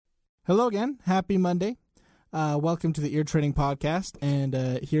Hello again. Happy Monday. Welcome to the Ear Training Podcast, and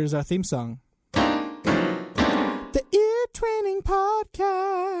here's our theme song. The Ear Training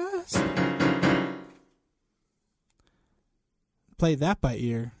Podcast. Play that by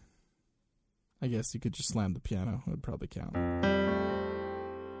ear. I guess you could just slam the piano. It would probably count.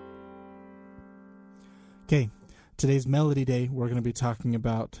 Okay, today's Melody Day, we're going to be talking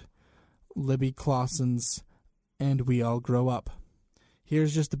about Libby Clawson's And We All Grow Up.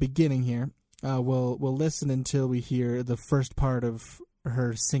 Here's just the beginning here. We'll listen until we hear the first part of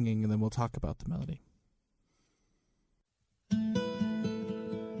her singing, and then we'll talk about the melody.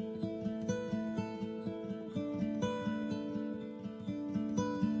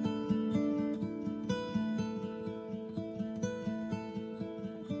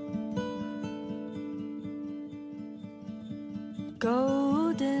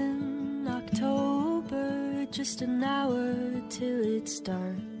 Golden October, just an hour till it's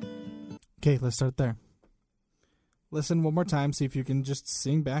dark. Okay, let's start there. Listen one more time, see if you can just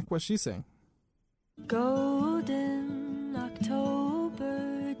sing back what she's saying. Golden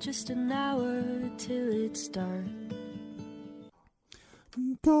October, just an hour till it's dark.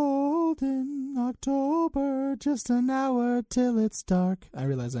 Golden October, just an hour till it's dark. I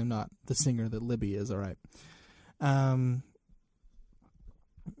realize I'm not the singer that Libby is, all right.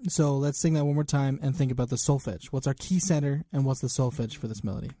 So let's sing that one more time and think about the solfege. What's our key center and what's the solfege for this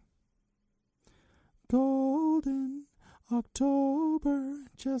melody? Golden October,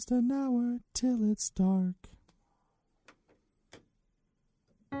 just an hour till it's dark.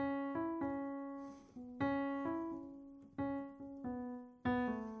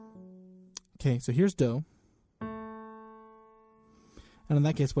 Okay, so here's Do. And in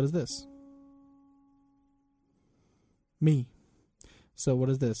that case, what is this? Mi. So what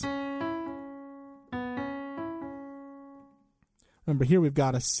is this? Remember, here we've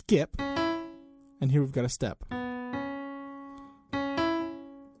got a skip, and here we've got a step.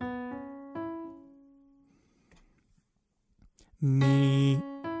 Mi.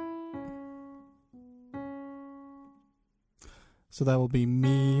 So that will be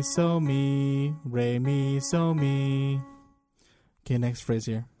mi, so mi, re, mi, so mi. Okay, next phrase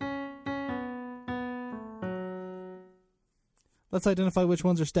here. Let's identify which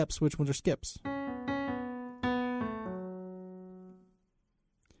ones are steps, which ones are skips.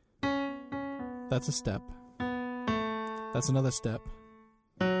 That's a step. That's another step.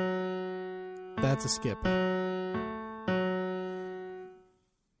 That's a skip.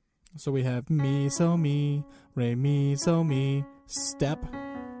 So we have mi, so mi, re, mi, so mi, step,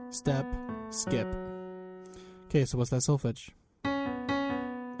 step, skip. Okay, so what's that solfege?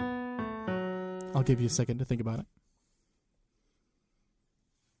 I'll give you a second to think about it.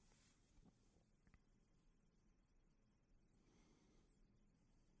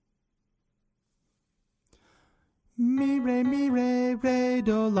 Mi, re,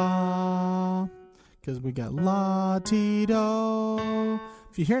 do, la. Because we got la, ti, do.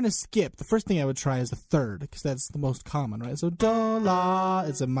 If you're hearing a skip, the first thing I would try is the third, because that's the most common, right? So do, la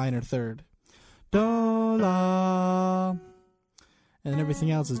is a minor third. Do, la. And then everything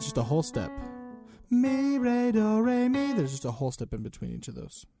else is just a whole step. Mi, re, do, re, mi. There's just a whole step in between each of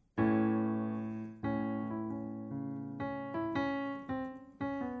those.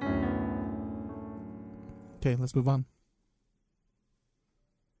 Okay, let's move on.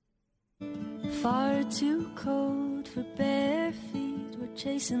 Far too cold for bare feet. We're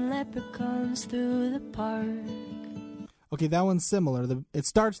chasing leprechauns through the park. Okay, that one's similar. It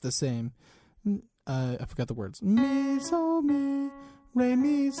starts the same. I forgot the words. Mi, so mi,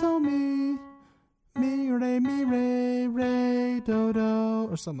 re, so mi, re, do, do,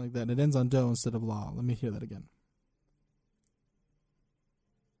 or something like that. It ends on do instead of la. Let me hear that again.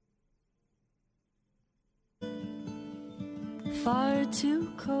 Far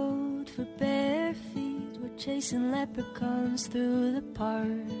too cold for bare feet. We're chasing leprechauns through the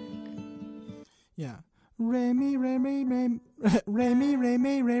park. Yeah. Re, mi, re,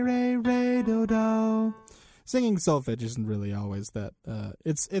 do, do. Singing solfege isn't really always that.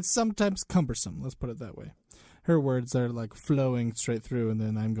 It's sometimes cumbersome. Let's put it that way. Her words are like flowing straight through, and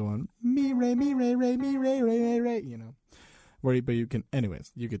then I'm going mi, re, you know. But you can,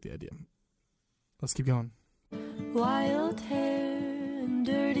 anyways, you get the idea. Let's keep going. Wild hair and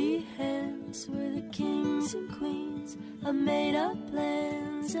dirty hands, we're the kings and queens of made-up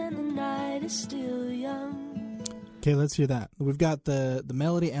lands, and the night is still young. Okay, let's hear that. We've got the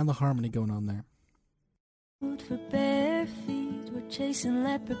melody and the harmony going on there. For bare feet, we're chasing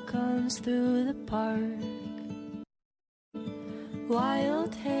leprechauns through the park.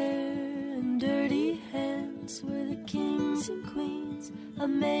 Wild hair and dirty hands, hands were the kings and queens of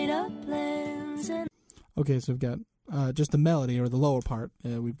made-up lands. And okay, so we've got just the melody, or the lower part.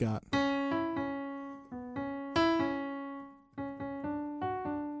 We've got...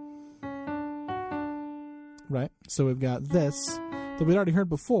 Right, so we've got this that we'd already heard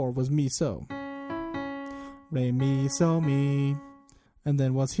before was mi so. Re mi so mi, and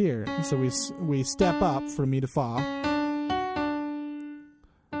then what's here? So we step up from mi to fa,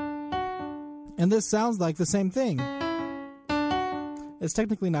 and this sounds like the same thing. It's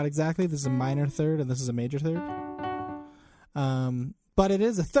technically not exactly. This is a minor third, and this is a major third. But it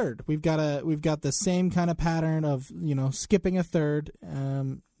is a third. We've got the same kind of pattern of skipping a third.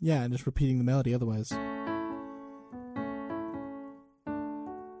 And just repeating the melody otherwise.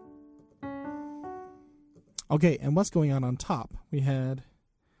 Okay, and what's going on top? We had...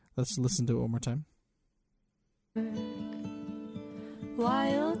 Let's listen to it one more time.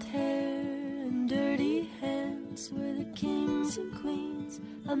 wild hair and dirty hands were the kings and queens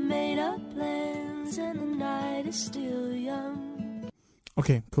of made-up lands, and the night is still young.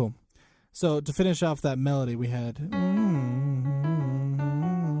 Okay, cool. So to finish off that melody, we had...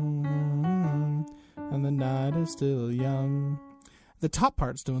 And the night is still young. The top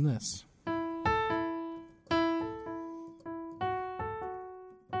part's doing this.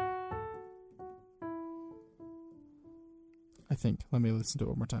 I think. Let me listen to it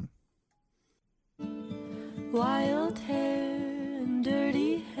one more time. Wild hair and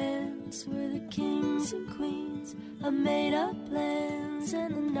dirty hands were the kings and queens of made-up lands,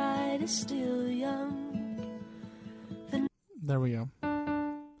 and the night is still young. There we go.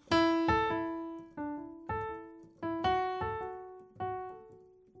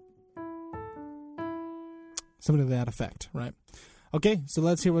 Something to that effect, right? Okay, so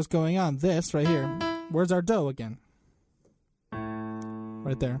let's hear what's going on. This right here. Where's our do again?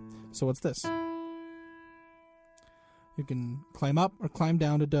 Right there. So what's this? You can climb up or climb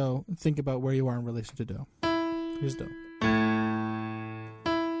down to do. And think about where you are in relation to do. Here's do.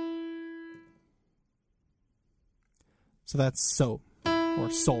 So that's so,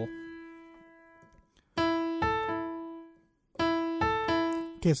 or sol.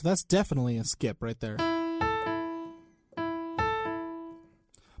 Okay, so that's definitely a skip right there.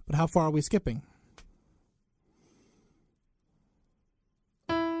 But how far are we skipping?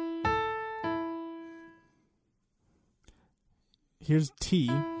 Here's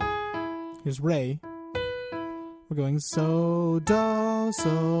T. Here's Re. We're going so, do,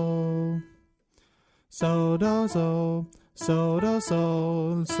 so. So, do, so. So, do,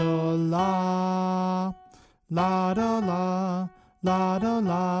 so. So, la. La, do, la. La, do,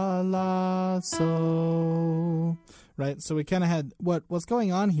 la, la, so. Right? So we kind of had... What's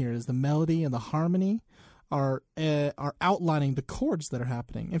going on here is the melody and the harmony are outlining the chords that are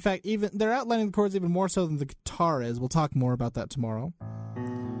happening. In fact, they're outlining the chords even more so than the guitar is. We'll talk more about that tomorrow.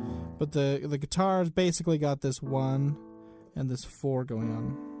 But the guitar's basically got this 1 and this 4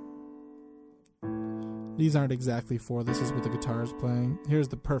 going on. These aren't exactly 4. This is what the guitar is playing. Here's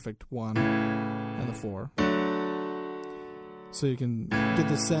the perfect 1 and the 4. So you can get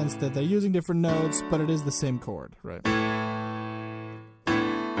the sense that they're using different notes, but it is the same chord, right?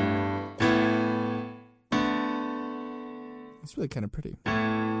 It's really kind of pretty.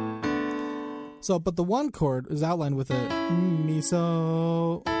 So, but the 1 chord is outlined with a mi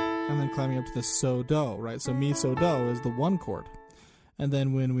so, and then climbing up to the so do, right? So mi so do is the 1 chord, and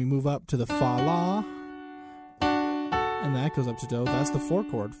then when we move up to the fa la, and that goes up to do, that's the 4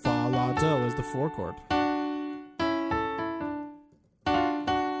 chord. Fa la do is the 4 chord.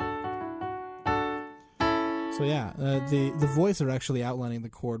 So yeah, the voice are actually outlining the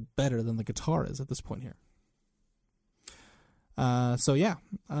chord better than the guitar is at this point here. So yeah,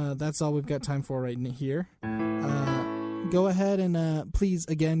 that's all we've got time for right here. Go ahead and please,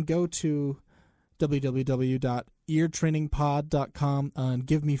 again, go to www.eartrainingpod.com and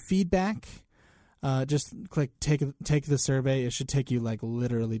give me feedback. Just click take the survey. It should take you like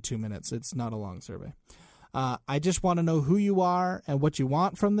literally 2 minutes. It's not a long survey. I just want to know who you are and what you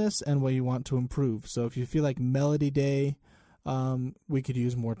want from this and what you want to improve. So if you feel like Melody Day, we could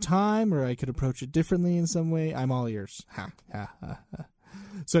use more time, or I could approach it differently in some way, I'm all ears.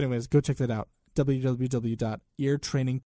 So anyways, go check that out. www.eartrainingpod.com